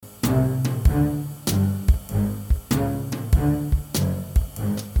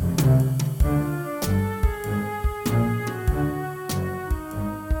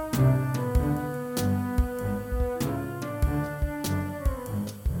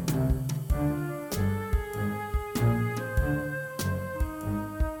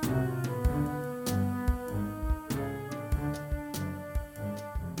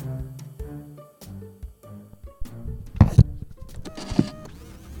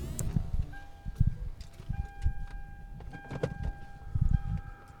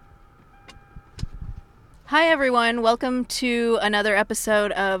Hi everyone, welcome to another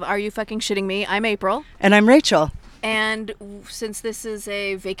episode of Are You Fucking Shitting Me? I'm April. And I'm Rachel. And since this is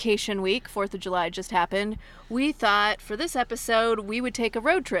a vacation week, 4th of July just happened, we thought for this episode we would take a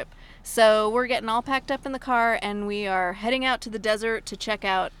road trip. So we're getting all packed up in the car and we are heading out to the desert to check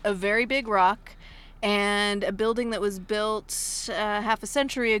out a very big rock and a building that was built half a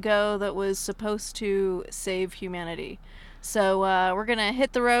century ago that was supposed to save humanity. So we're going to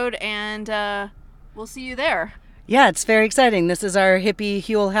hit the road and we'll see you there. Yeah, it's very exciting. This is our hippie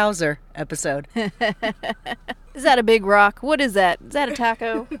Huell Hauser episode. Is that a big rock? What is that? Is that a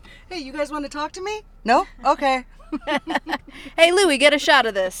taco? Hey, you guys want to talk to me? No? Okay. Hey, Louie, get a shot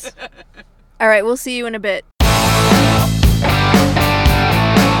of this. All right, we'll see you in a bit.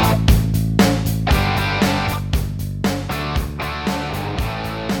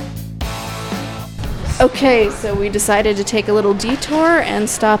 Okay, so we decided to take a little detour and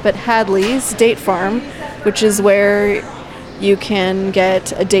stop at Hadley's Date Farm, which is where you can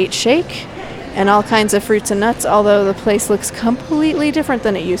get a date shake and all kinds of fruits and nuts, although the place looks completely different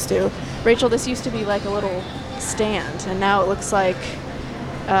than it used to. Rachel, this used to be like a little stand, and now it looks like,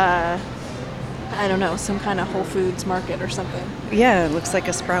 I don't know, some kind of Whole Foods market or something. Yeah, it looks like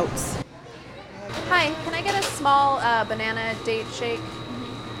a Sprouts. Hi, can I get a small banana date shake?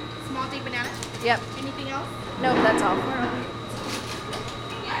 Small date banana? Yep. Anything else? Nope, that's all.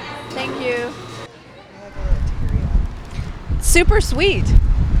 Thank you. Super sweet.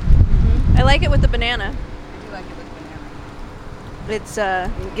 Mm-hmm. I like it with the banana. I do like it with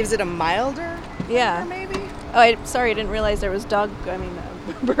banana. It's It gives it a milder yeah. flavor, maybe? Oh, sorry, I didn't realize there was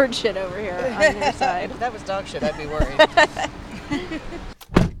bird shit over here on your side. If that was dog shit, I'd be worried.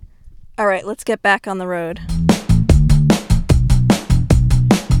 All right, let's get back on the road.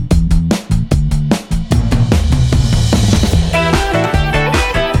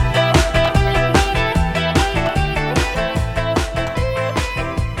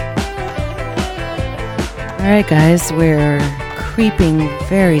 All right, guys, we're creeping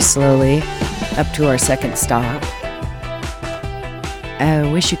very slowly up to our second stop. I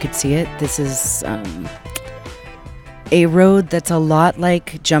wish you could see it. This is a road that's a lot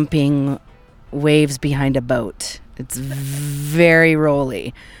like jumping waves behind a boat. It's very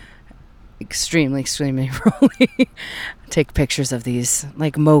rolly. Extremely, extremely rolly. Take pictures of these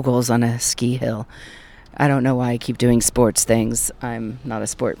like moguls on a ski hill. I don't know why I keep doing sports things. I'm not a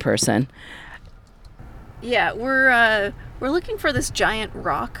sport person. Yeah, we're looking for this giant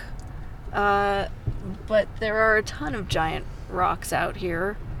rock, but there are a ton of giant rocks out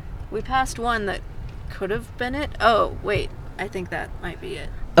here. We passed one that could have been it. Oh, wait, I think that might be it.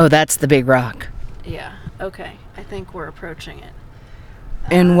 Oh, that's the big rock. Yeah, okay, I think we're approaching it.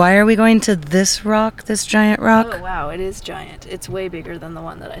 And why are we going to this rock, this giant rock? Oh, wow, it is giant. It's way bigger than the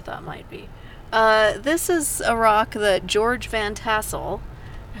one that I thought might be. This is a rock that George Van Tassel,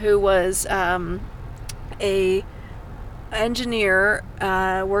 who was a engineer,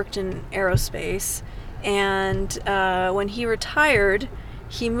 worked in aerospace, and when he retired,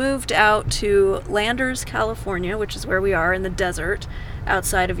 he moved out to Landers, California, which is where we are in the desert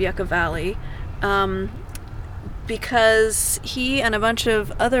outside of Yucca Valley, because he and a bunch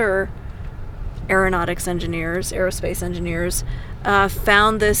of other aerospace engineers,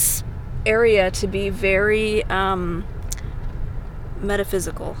 found this area to be very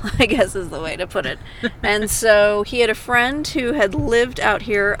metaphysical, I guess is the way to put it. And so he had a friend who had lived out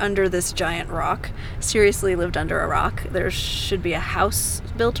here under this giant rock, seriously lived under a rock. There should be a house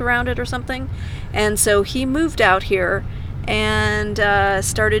built around it or something. And so he moved out here and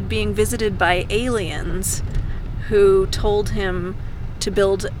started being visited by aliens who told him to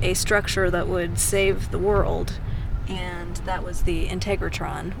build a structure that would save the world. And that was the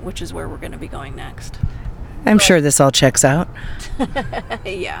Integratron, which is where we're going to be going next. I'm sure this all checks out.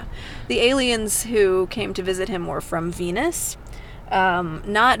 Yeah. The aliens who came to visit him were from Venus.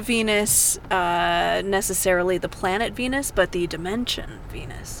 Not Venus necessarily the planet Venus, but the dimension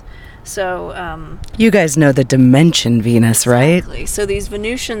Venus. So You guys know the dimension Venus, right? exactly. So these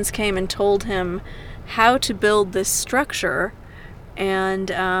Venusians came and told him how to build this structure, and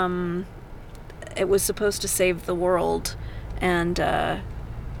it was supposed to save the world, and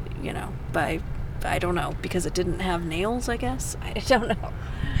by, I don't know, because it didn't have nails, I guess. I don't know.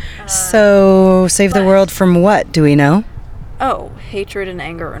 So, save the world from what, do we know? Oh, hatred and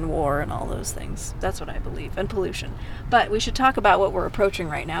anger and war and all those things. That's what I believe. And pollution. But we should talk about what we're approaching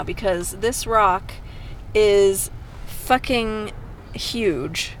right now, because this rock is fucking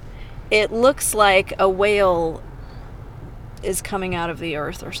huge. It looks like a whale is coming out of the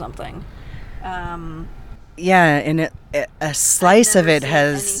earth or something. Yeah, and a slice of it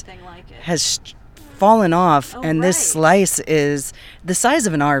anything like it. has fallen off, Oh, and this right. slice is the size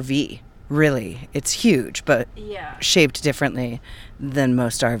of an RV. Really, it's huge, but Yeah. shaped differently than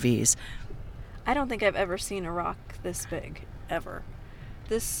most RVs. I don't think I've ever seen a rock this big, ever.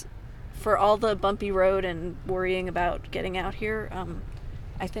 This, for all the bumpy road and worrying about getting out here,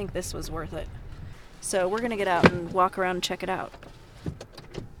 I think this was worth it. So we're going to get out and walk around and check it out.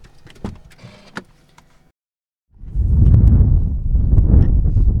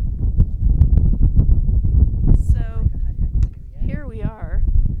 So here we are.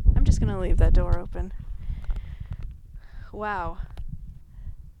 I'm just going to leave that door open. Wow.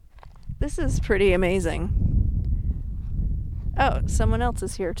 This is pretty amazing. Oh, someone else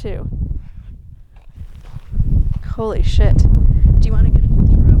is here too. Holy shit. Do you want to get a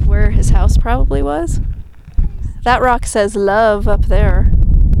picture of where his house probably was? That rock says love up there.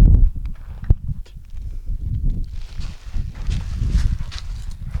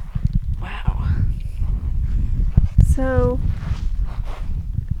 Wow. So,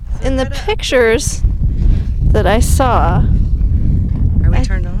 in the pictures that I saw... Are we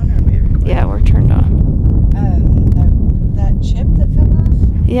turned on, or are we recording? Yeah, we're turned on. That chip that fell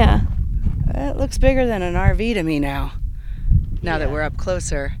off? Yeah. It looks bigger than an RV to me now. Now that Yeah. we're up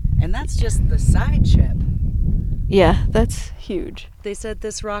closer. And that's just the side chip. Yeah, that's huge. They said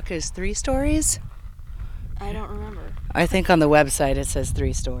this rock is 3 stories? I don't remember. I think on the website it says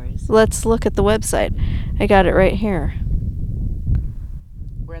 3 stories. Let's look at the website. I got it right here.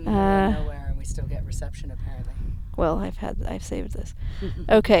 We're in the middle of nowhere and we still get reception apparently. Well, I've saved this.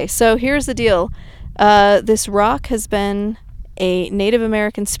 Okay, so here's the deal. This rock has been a Native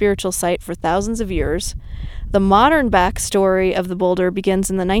American spiritual site for thousands of years. The modern backstory of the boulder begins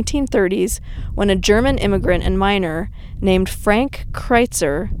in the 1930s when a German immigrant and miner named Frank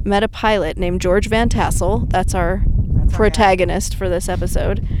Kreitzer met a pilot named George Van Tassel. That's our protagonist for this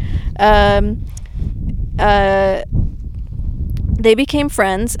episode. They became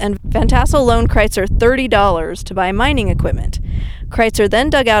friends, and Van Tassel loaned Kreitzer $30 to buy mining equipment. Kreitzer then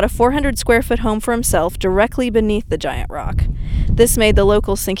dug out a 400-square-foot home for himself directly beneath the giant rock. This made the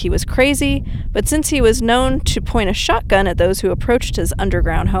locals think he was crazy, but since he was known to point a shotgun at those who approached his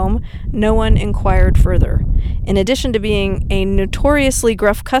underground home, no one inquired further. In addition to being a notoriously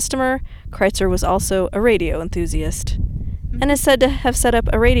gruff customer, Kreitzer was also a radio enthusiast, and is said to have set up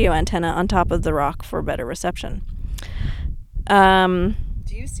a radio antenna on top of the rock for better reception. Do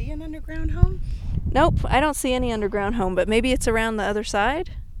you see an underground home? Nope, I don't see any underground home, but maybe it's around the other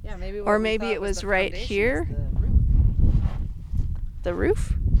side? Yeah, maybe. Or maybe it was right here. The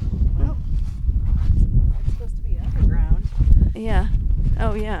roof? Well, it's supposed to be underground. Yeah.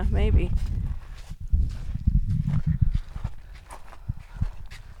 Oh, yeah, maybe.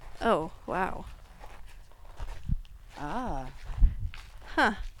 Oh, wow. Ah.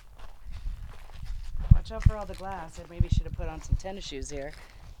 Huh. Watch out for all the glass. I maybe should have put on some tennis shoes here.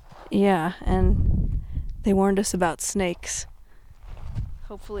 Yeah, and they warned us about snakes.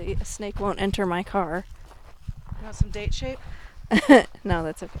 Hopefully a snake won't enter my car. You want some date shape? No,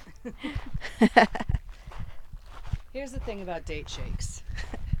 that's okay. Here's the thing about date shakes.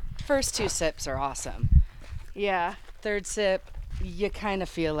 First 2 sips are awesome. Yeah. 3rd sip, you kind of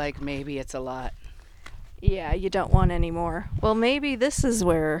feel like maybe it's a lot. Yeah, you don't want any more. Well, maybe this is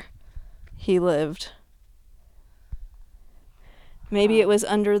where he lived. Maybe it was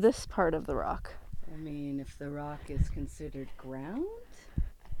under this part of the rock. I mean, if the rock is considered ground?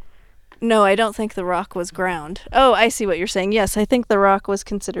 No, I don't think the rock was ground. Oh, I see what you're saying. Yes, I think the rock was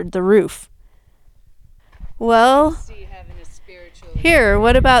considered the roof. Well, See, having a spiritual... here,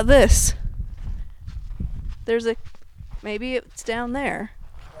 what about this? There's a... Maybe it's down there.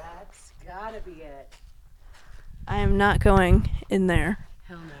 That's gotta be it. I am not going in there.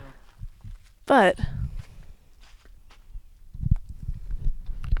 Hell no. But...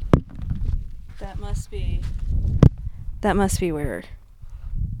 That must be where...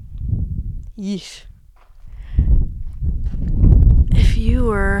 Yeesh. If you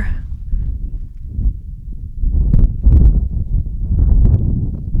were...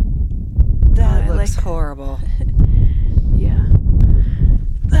 That I looks like- horrible. Yeah.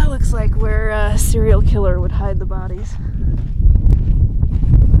 That looks like where a serial killer would hide the bodies.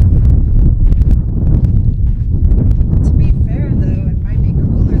 To be fair, though, it might be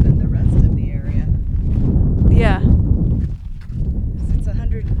cooler than the rest of the area. Yeah. 'Cause it's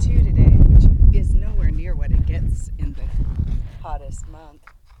 102 today, which is nowhere near what it gets in the hottest month.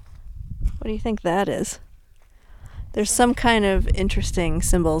 What do you think that is? There's some kind of interesting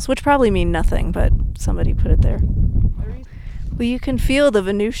symbols, which probably mean nothing, but somebody put it there. Well, you can feel the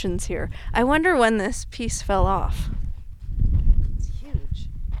Venusians here. I wonder when this piece fell off. It's huge.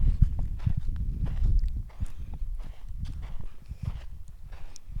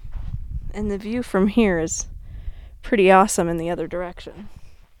 And the view from here is pretty awesome in the other direction.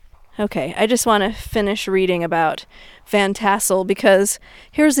 Okay, I just want to finish reading about Van Tassel, because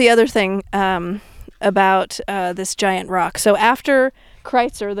here's the other thing about this giant rock. So after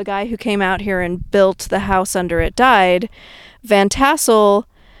Kreitzer, the guy who came out here and built the house under it, died, Van Tassel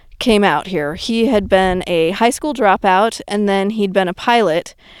came out here. He had been a high school dropout, and then he'd been a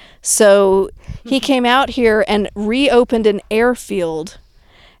pilot. So he came out here and reopened an airfield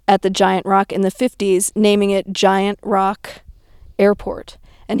at the Giant Rock in the 50s, naming it Giant Rock Airport.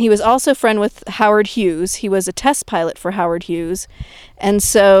 And he was also friend with Howard Hughes. He was a test pilot for Howard Hughes. And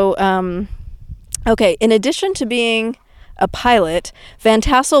so, in addition to being a pilot, Van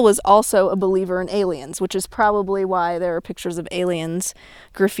Tassel was also a believer in aliens, which is probably why there are pictures of aliens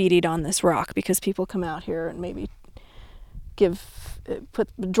graffitied on this rock, because people come out here and maybe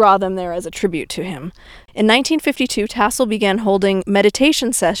draw them there as a tribute to him. In 1952, Tassel began holding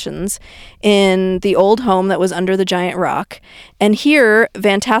meditation sessions in the old home that was under the giant rock. And here,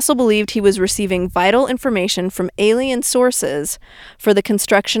 Van Tassel believed he was receiving vital information from alien sources for the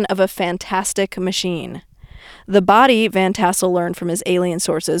construction of a fantastic machine. The body, Van Tassel learned from his alien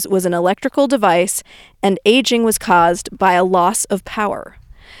sources, was an electrical device, and aging was caused by a loss of power.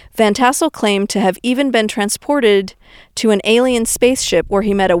 Van Tassel claimed to have even been transported to an alien spaceship where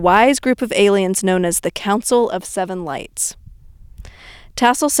he met a wise group of aliens known as the Council of Seven Lights.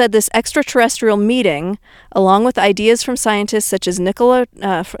 Tassel said this extraterrestrial meeting, along with ideas from scientists such as Nikola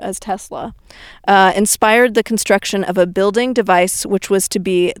Tesla, inspired the construction of a building device which was to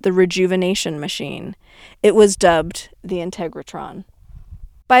be the rejuvenation machine. It was dubbed the Integratron.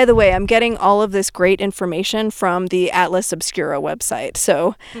 By the way, I'm getting all of this great information from the Atlas Obscura website,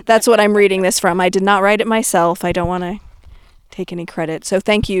 so that's what I'm reading this from. I did not write it myself. I don't want to take any credit. So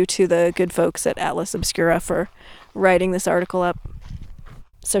thank you to the good folks at Atlas Obscura for writing this article up.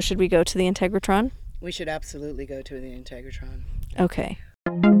 So should we go to the Integratron? We should absolutely go to the Integratron. Okay.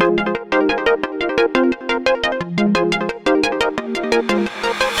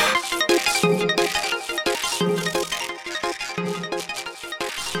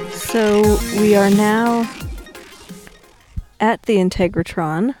 So we are now at the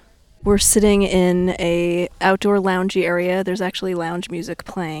Integratron. We're sitting in a outdoor loungy area. There's actually lounge music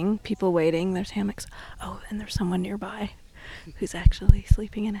playing, people waiting, there's hammocks. Oh, and there's someone nearby who's actually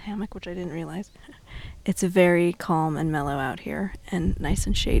sleeping in a hammock, which I didn't realize. It's very calm and mellow out here, and nice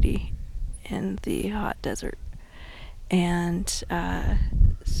and shady in the hot desert. And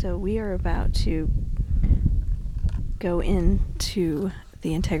so we are about to go into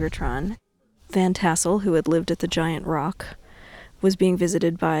the Integratron. Van Tassel, who had lived at the Giant Rock, was being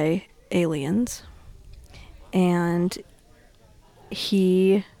visited by aliens, and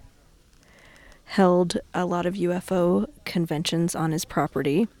he held a lot of UFO conventions on his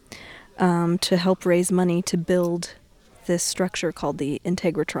property to help raise money to build this structure called the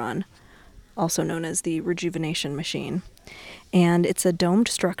Integratron, also known as the rejuvenation machine. And it's a domed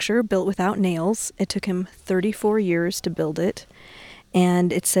structure built without nails. It took him 34 years to build it,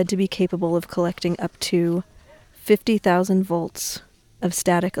 and it's said to be capable of collecting up to 50,000 volts of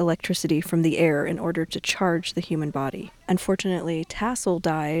static electricity from the air in order to charge the human body. Unfortunately, Tassel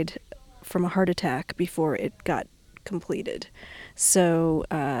died from a heart attack before it got completed. So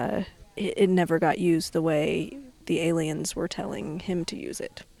it never got used the way the aliens were telling him to use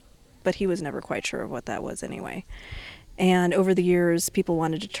it. But he was never quite sure of what that was anyway. And over the years, people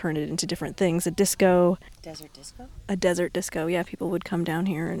wanted to turn it into different things. A disco. Desert disco? A desert disco, yeah. People would come down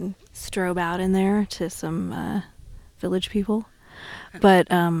here and strobe out in there to some village people.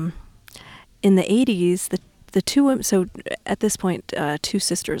 But in the 80s, the two, so at this point, two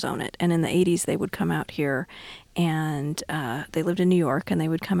sisters own it. And in the 80s, they would come out here, and they lived in New York, and they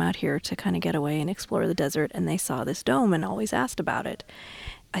would come out here to kind of get away and explore the desert. And they saw this dome and always asked about it.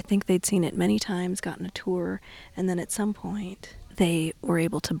 I think they'd seen it many times, gotten a tour, and then at some point they were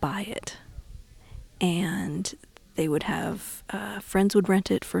able to buy it. And they would have, friends would rent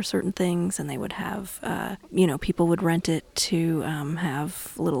it for certain things, and they would have, people would rent it to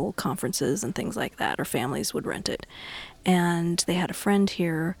have little conferences and things like that, or families would rent it. And they had a friend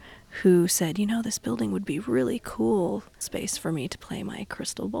here who said, this building would be really cool space for me to play my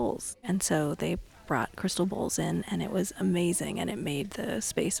crystal bowls. And so they brought crystal bowls in, and it was amazing, and it made the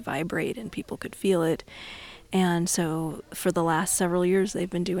space vibrate and people could feel it. And so for the last several years they've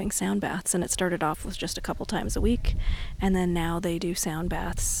been doing sound baths, and it started off with just a couple times a week, and then now they do sound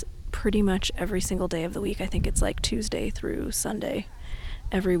baths pretty much every single day of the week. I think it's like Tuesday through Sunday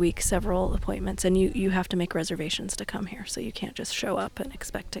every week, several appointments, and you have to make reservations to come here, so you can't just show up and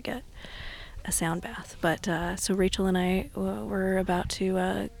expect to get a sound bath. But so Rachel and I were about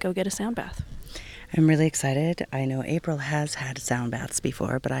to go get a sound bath. I'm really excited. I know April has had sound baths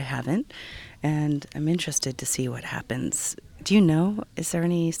before, but I haven't. And I'm interested to see what happens. Do you know, is there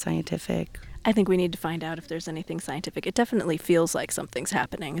any scientific? I think we need to find out if there's anything scientific. It definitely feels like something's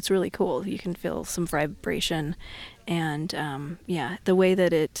happening. It's really cool. You can feel some vibration. And the way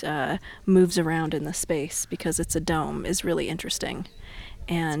that it moves around in the space because it's a dome is really interesting.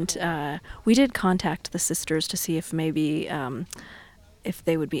 And we did contact the sisters to see if maybe if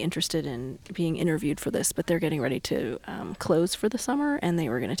they would be interested in being interviewed for this, but they're getting ready to close for the summer, and they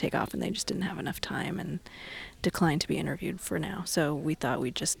were going to take off, and they just didn't have enough time and declined to be interviewed for now. So we thought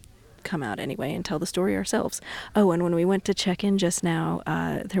we'd just come out anyway and tell the story ourselves. Oh, and when we went to check in just now,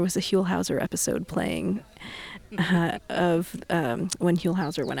 there was a Huell Hauser episode playing of when Huell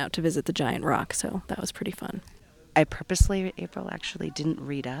Hauser went out to visit the giant rock, so that was pretty fun. I purposely, April, actually didn't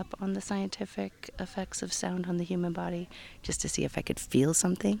read up on the scientific effects of sound on the human body, just to see if I could feel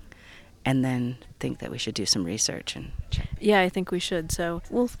something, and then think that we should do some research and check. Yeah, I think we should. So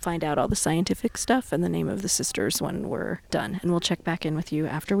we'll find out all the scientific stuff and the name of the sisters when we're done, and we'll check back in with you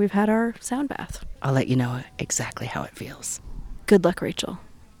after we've had our sound bath. I'll let you know exactly how it feels. Good luck, Rachel.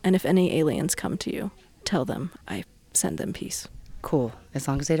 And if any aliens come to you, tell them I send them peace. Cool. As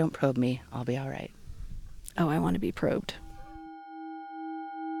long as they don't probe me, I'll be all right. Oh, I want to be probed.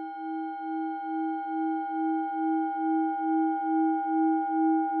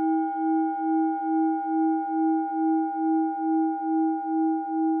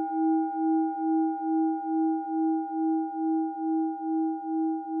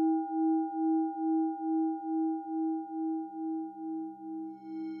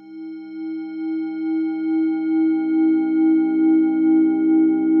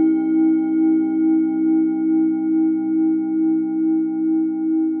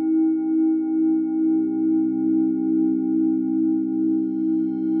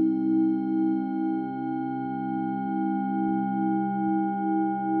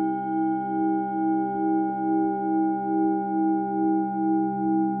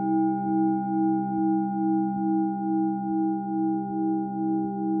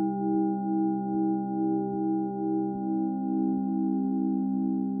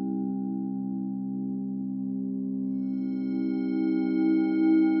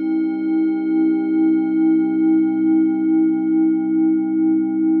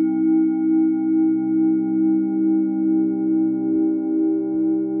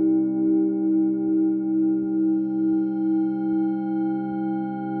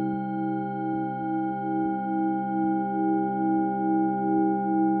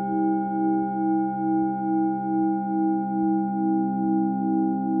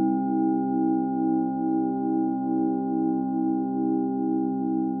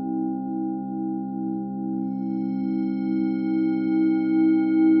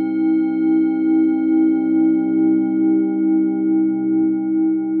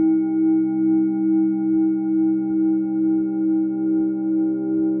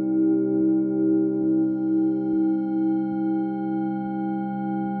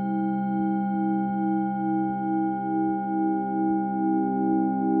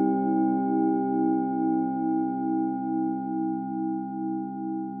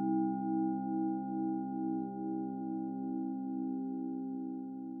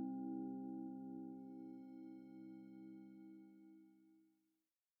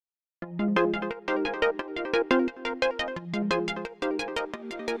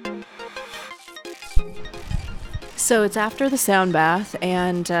 So it's after the sound bath,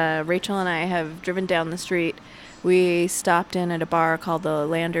 and Rachel and I have driven down the street. We stopped in at a bar called the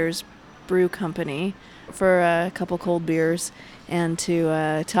Landers Brew Company for a couple cold beers and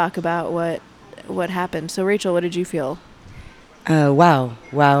to talk about what happened. So Rachel, what did you feel? Wow.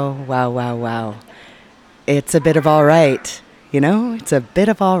 It's a bit of all right. It's a bit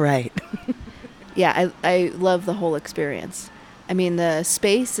of all right. Yeah, I love the whole experience. I mean, the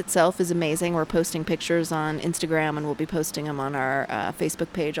space itself is amazing. We're posting pictures on Instagram, and we'll be posting them on our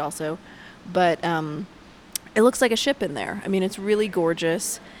Facebook page also. But it looks like a ship in there. I mean, it's really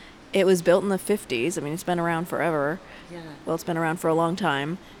gorgeous. It was built in the 50s. I mean, it's been around forever. Yeah. Well, it's been around for a long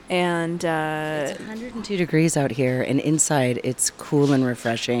time. And it's 102 degrees out here, and inside it's cool and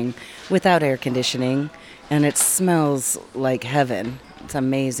refreshing without air conditioning, and it smells like heaven. It's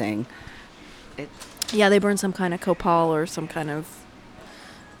amazing. Yeah, they burn some kind of copal or some kind of,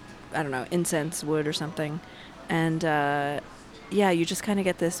 I don't know, incense wood or something. And, you just kind of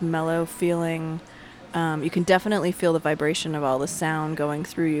get this mellow feeling. You can definitely feel the vibration of all the sound going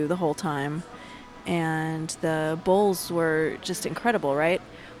through you the whole time. And the bowls were just incredible, right?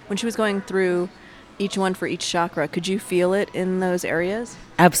 when she was going through each one for each chakra, could you feel it in those areas?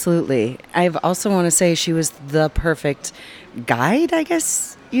 Absolutely. I also want to say she was the perfect guide, I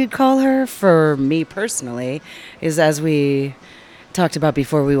guess you'd call her, for me personally, is as we talked about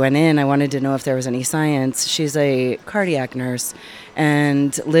before we went in, I wanted to know if there was any science. She's a cardiac nurse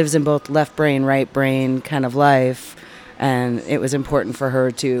and lives in both left brain, right brain kind of life. And it was important for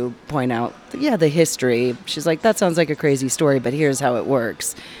her to point out, the history. She's like, that sounds like a crazy story, but here's how it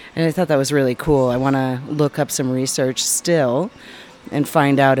works. And I thought that was really cool. I want to look up some research still and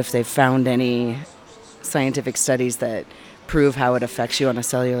find out if they've found any scientific studies that prove how it affects you on a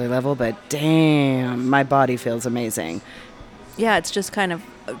cellular level. But damn, my body feels amazing. Yeah, it's just kind of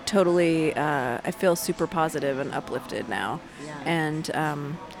totally, I feel super positive and uplifted now. Yeah.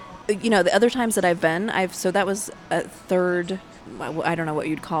 And, the other times that I've been, so that was a third, I don't know what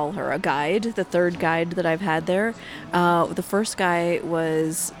you'd call her, a guide, the third guide that I've had there. The first guy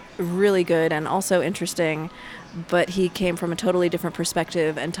was really good and also interesting, but he came from a totally different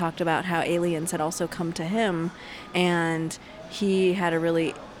perspective and talked about how aliens had also come to him, and he had a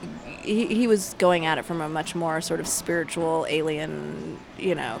really... He was going at it from a much more sort of spiritual alien,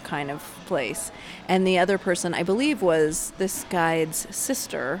 kind of place. And the other person, I believe, was this guide's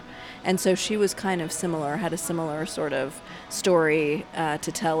sister. And so she was kind of similar, had a similar sort of story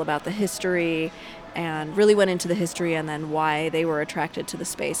to tell about the history, and really went into the history and then why they were attracted to the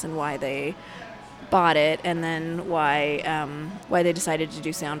space and why they bought it, and then why they decided to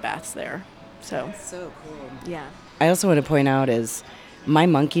do sound baths there. So cool. Yeah. I also want to point out is my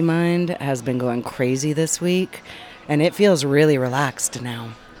monkey mind has been going crazy this week, and it feels really relaxed now.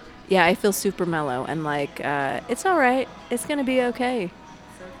 Yeah, I feel super mellow and like, it's all right. It's going to be okay.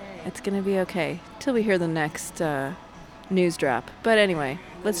 It's going to be okay till we hear the next news drop. But anyway,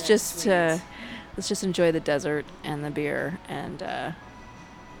 let's just enjoy the desert and the beer. And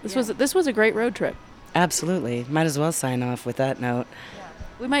this was a great road trip. Absolutely. Might as well sign off with that note.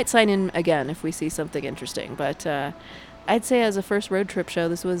 We might sign in again if we see something interesting. But I'd say as a first road trip show,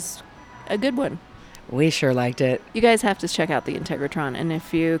 this was a good one. We sure liked it. You guys have to check out the Integratron. And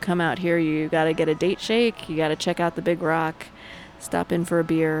if you come out here, you got to get a date shake. You got to check out the Big Rock. Stop in for a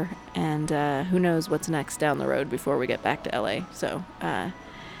beer. And who knows what's next down the road before we get back to LA. So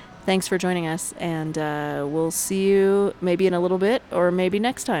thanks for joining us. And we'll see you maybe in a little bit or maybe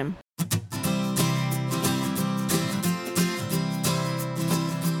next time.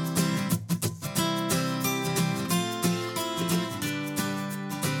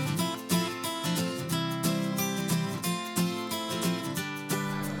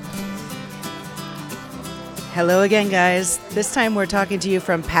 Hello again, guys. This time we're talking to you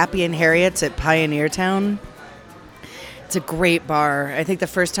from Pappy and Harriet's at Pioneer Town. It's a great bar. I think the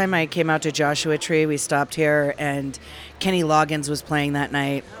first time I came out to Joshua Tree, we stopped here, and Kenny Loggins was playing that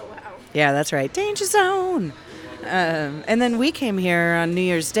night. Oh, wow. Yeah, that's right. Danger Zone. And then we came here on New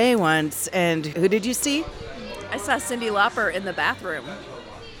Year's Day once, and who did you see? I saw Cyndi Lauper in the bathroom.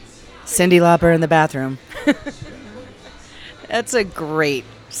 Cyndi Lauper in the bathroom. That's a great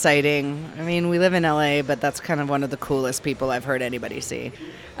sighting. I mean, we live in LA, but that's kind of one of the coolest people I've heard anybody see.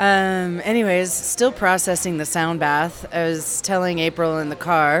 Anyways, still processing the sound bath. I was telling April in the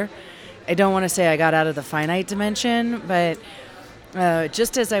car, I don't want to say I got out of the finite dimension, but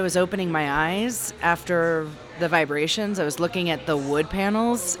just as I was opening my eyes after the vibrations, I was looking at the wood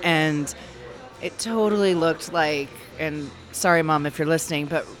panels, and it totally looked like, and sorry, Mom, if you're listening,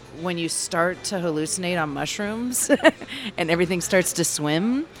 but when you start to hallucinate on mushrooms and everything starts to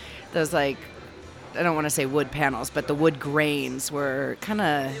swim, those, like, I don't want to say wood panels, but the wood grains were kind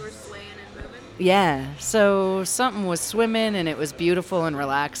of... They were swaying and moving? Yeah. So something was swimming, and it was beautiful and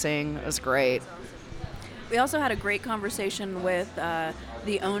relaxing. It was great. We also had a great conversation with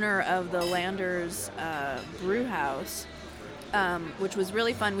the owner of the Landers brew house, which was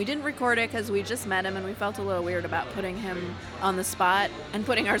really fun. We didn't record it because we just met him, and we felt a little weird about putting him on the spot and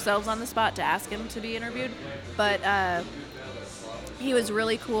putting ourselves on the spot to ask him to be interviewed. But he was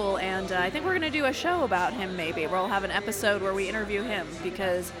really cool, and I think we're going to do a show about him maybe. We'll have an episode where we interview him,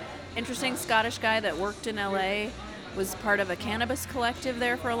 because interesting Scottish guy that worked in LA, was part of a cannabis collective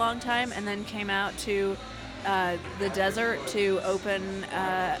there for a long time, and then came out to the desert to open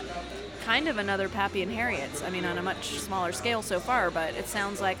kind of another Pappy and Harriet's. I mean, on a much smaller scale so far, but it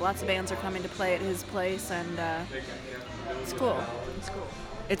sounds like lots of bands are coming to play at his place, and it's cool. It's cool.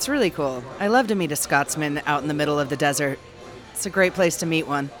 It's really cool. I love to meet a Scotsman out in the middle of the desert. It's a great place to meet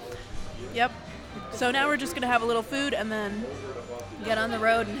one. Yep. So now we're just going to have a little food and then get on the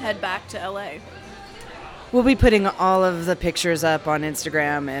road and head back to LA. We'll be putting all of the pictures up on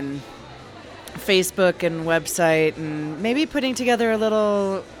Instagram and Facebook and website, and maybe putting together a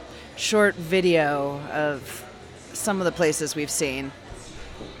little short video of some of the places we've seen.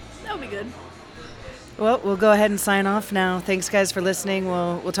 That would be good. Well, we'll go ahead and sign off now. Thanks, guys, for listening.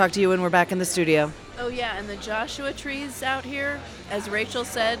 We'll talk to you when we're back in the studio. Oh, yeah, and the Joshua trees out here, as Rachel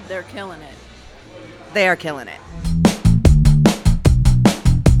said, they're killing it. They are killing it.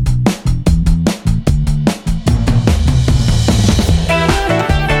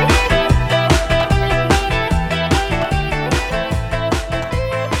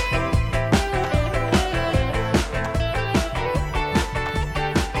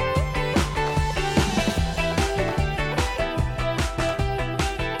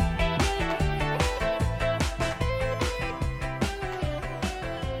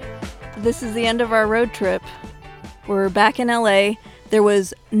 This is the end of our road trip. We're back in LA. There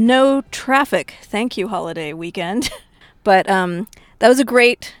was no traffic. Thank you, holiday weekend. But that was a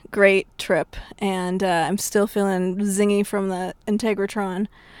great trip. And I'm still feeling zingy from the Integratron.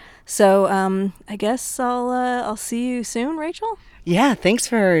 So I guess I'll see you soon, Rachel? Yeah, thanks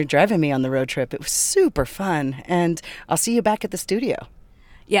for driving me on the road trip. It was super fun. And I'll see you back at the studio.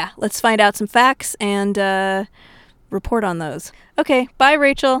 Yeah, let's find out some facts and report on those. Okay, bye,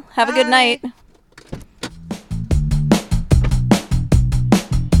 Rachel. Have a good night.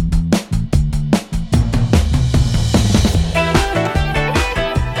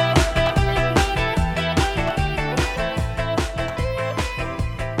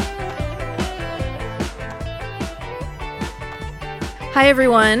 Hi,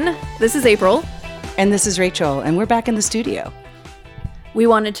 everyone. This is April. And this is Rachel, and we're back in the studio. We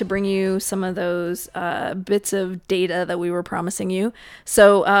wanted to bring you some of those bits of data that we were promising you.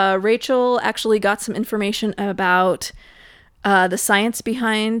 So Rachel actually got some information about the science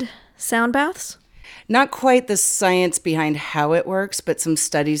behind sound baths. Not quite the science behind how it works, but some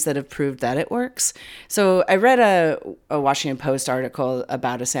studies that have proved that it works. So I read a Washington Post article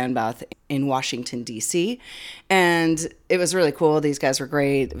about a sound bath in Washington, D.C., and it was really cool. These guys were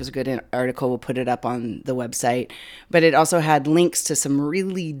great. It was a good article. We'll put it up on the website. But it also had links to some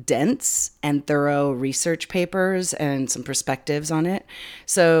really dense and thorough research papers and some perspectives on it.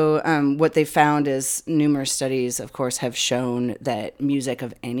 So what they found is numerous studies, of course, have shown that music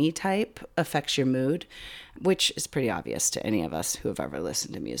of any type affects your mood, which is pretty obvious to any of us who have ever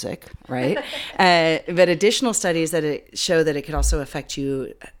listened to music, right? But additional studies that show that it could also affect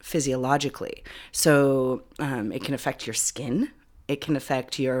you physiologically. So it can affect your skin. It can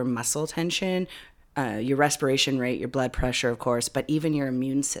affect your muscle tension, your respiration rate, your blood pressure, of course, but even your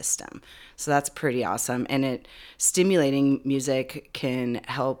immune system. So that's pretty awesome. And stimulating music can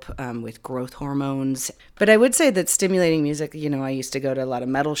help with growth hormones. But I would say that stimulating music, I used to go to a lot of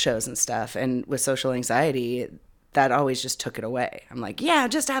metal shows and stuff, and with social anxiety, that always just took it away. I'm like, yeah,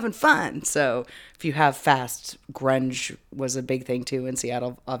 just having fun. So if you have fast, grunge was a big thing too in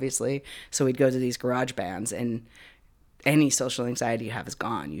Seattle, obviously. So we'd go to these garage bands, and any social anxiety you have is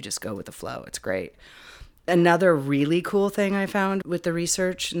gone. You just go with the flow. It's great. Another really cool thing I found with the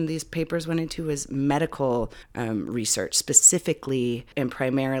research and these papers went into is medical research, specifically and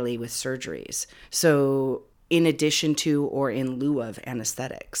primarily with surgeries. So in addition to or in lieu of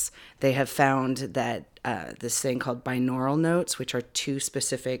anesthetics, they have found that this thing called binaural notes, which are two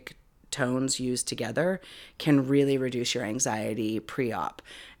specific tones used together, can really reduce your anxiety pre-op.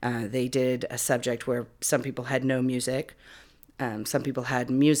 They did a subject where some people had no music, some people had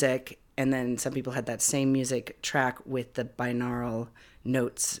music, and then some people had that same music track with the binaural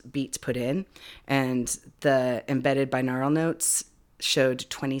notes beats put in. And the embedded binaural notes showed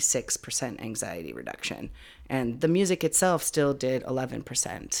 26% anxiety reduction. And the music itself still did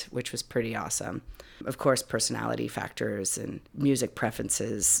 11%, which was pretty awesome. Of course, personality factors and music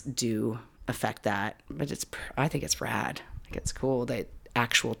preferences do affect that, but I think it's rad. I think it's cool that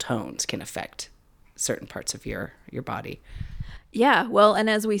actual tones can affect certain parts of your body. Yeah, well, and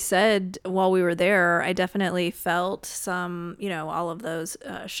as we said while we were there, I definitely felt some, all of those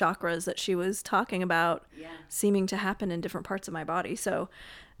chakras that she was talking about seeming to happen in different parts of my body. So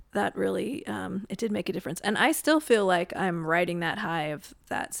that really, it did make a difference. And I still feel like I'm riding that high of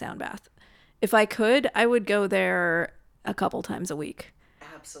that sound bath. If I could, I would go there a couple times a week.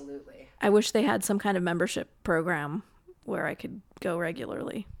 Absolutely. I wish they had some kind of membership program where I could go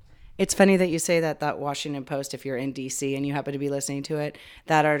regularly. It's funny that you say that Washington Post, if you're in DC and you happen to be listening to it,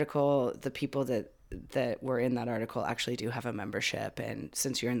 that article, the people that were in that article actually do have a membership. And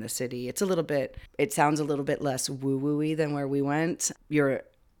since you're in the city, it sounds a little bit less woo-woo-y than where we went. You're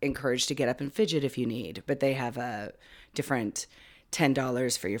encouraged to get up and fidget if you need, but they have a different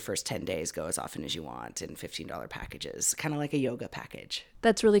 $10 for your first 10 days, go as often as you want, and $15 packages, kind of like a yoga package.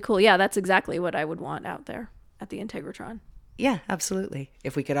 That's really cool. Yeah, that's exactly what I would want out there at the Integratron. Yeah, absolutely.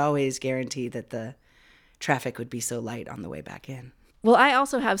 If we could always guarantee that the traffic would be so light on the way back in. Well, I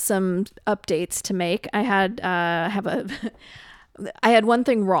also have some updates to make. I had I had one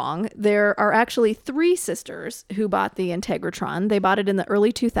thing wrong. There are actually 3 sisters who bought the Integratron. They bought it in the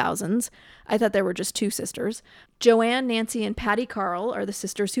early 2000s. I thought there were just 2 sisters. Joanne, Nancy, and Patty Carl are the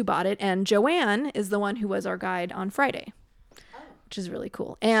sisters who bought it, and Joanne is the one who was our guide on Friday, which is really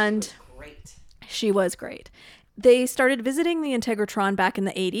cool. And Great. she was great. They started visiting the Integratron back in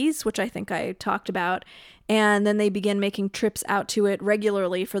the 80s, which I think I talked about, and then they began making trips out to it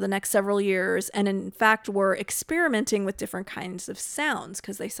regularly for the next several years, and in fact were experimenting with different kinds of sounds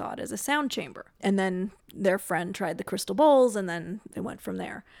because they saw it as a sound chamber. And then their friend tried the crystal bowls, and then they went from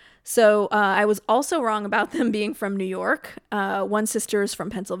there. So I was also wrong about them being from New York. One sister is from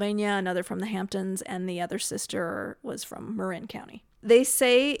Pennsylvania, another from the Hamptons, and the other sister was from Marin County. They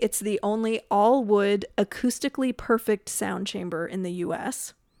say it's the only all-wood, acoustically perfect sound chamber in the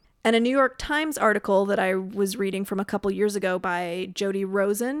U.S. And a New York Times article that I was reading from a couple years ago by Jody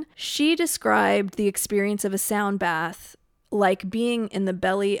Rosen, she described the experience of a sound bath like being in the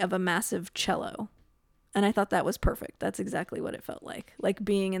belly of a massive cello. And I thought that was perfect. That's exactly what it felt like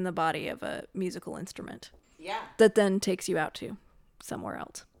being in the body of a musical instrument. Yeah. That then takes you out to somewhere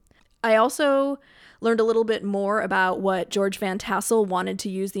else. I also learned a little bit more about what George Van Tassel wanted to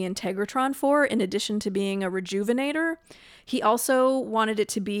use the Integratron for, in addition to being a rejuvenator. He also wanted it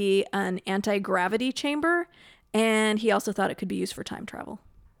to be an anti-gravity chamber, and he also thought it could be used for time travel.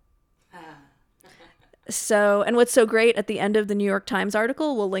 So, and what's so great at the end of the New York Times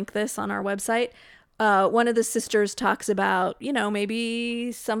article, we'll link this on our website, one of the sisters talks about,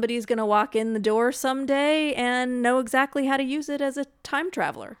 maybe somebody's going to walk in the door someday and know exactly how to use it as a time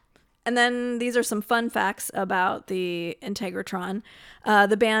traveler. And then these are some fun facts about the Integratron.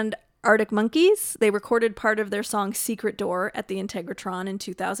 The band Arctic Monkeys, they recorded part of their song Secret Door at the Integratron in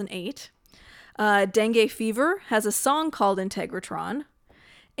 2008. Dengue Fever has a song called Integratron,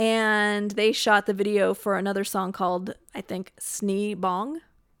 and they shot the video for another song called, I think, Snee Bong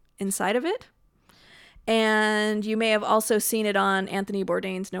inside of it. And you may have also seen it on Anthony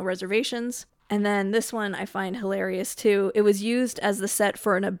Bourdain's No Reservations. And then this one I find hilarious too. It was used as the set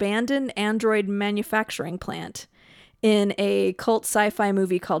for an abandoned android manufacturing plant in a cult sci-fi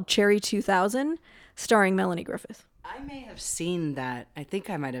movie called Cherry 2000, starring Melanie Griffith. I may have seen that. I think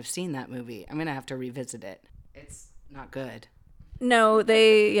I might have seen that movie. I'm going to have to revisit it. It's not good. No,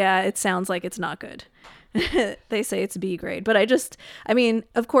 it sounds like it's not good. They say it's B grade, but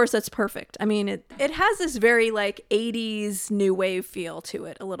of course that's perfect. It has this very 80s new wave feel to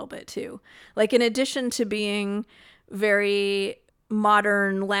it a little bit too. In addition to being very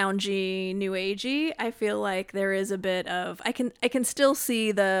modern, loungy, new agey, I feel like there is a bit of, I can still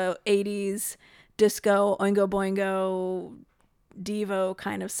see the 80s disco, Oingo Boingo, Devo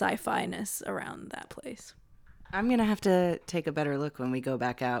kind of sci-fi-ness around that place. I'm going to have to take a better look when we go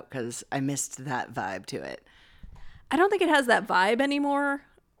back out because I missed that vibe to it. I don't think it has that vibe anymore,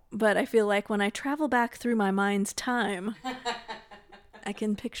 but I feel like when I travel back through my mind's time, I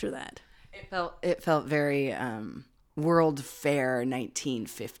can picture that. It felt very World Fair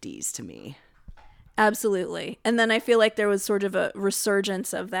 1950s to me. Absolutely. And then I feel like there was sort of a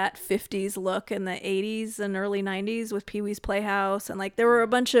resurgence of that 50s look in the 80s and early 90s with Pee-wee's Playhouse. And there were a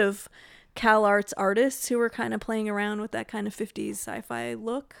bunch of Cal Arts artists who were kind of playing around with that kind of 50s sci-fi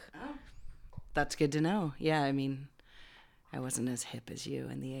look. Oh, that's good to know. Yeah, I wasn't as hip as you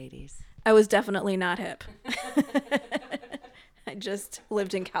in the 80s. I was definitely not hip. I just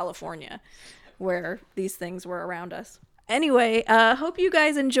lived in California where these things were around us. Anyway, hope you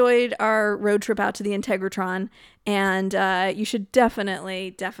guys enjoyed our road trip out to the Integratron, and you should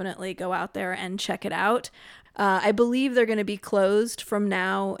definitely go out there and check it out. I believe they're going to be closed from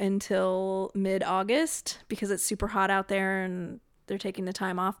now until mid-August because it's super hot out there and they're taking the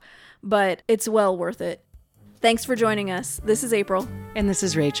time off, but it's well worth it. Thanks for joining us. This is April. And this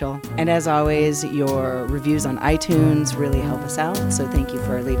is Rachel. And as always, your reviews on iTunes really help us out, so thank you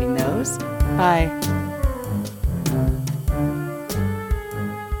for leaving those. Bye.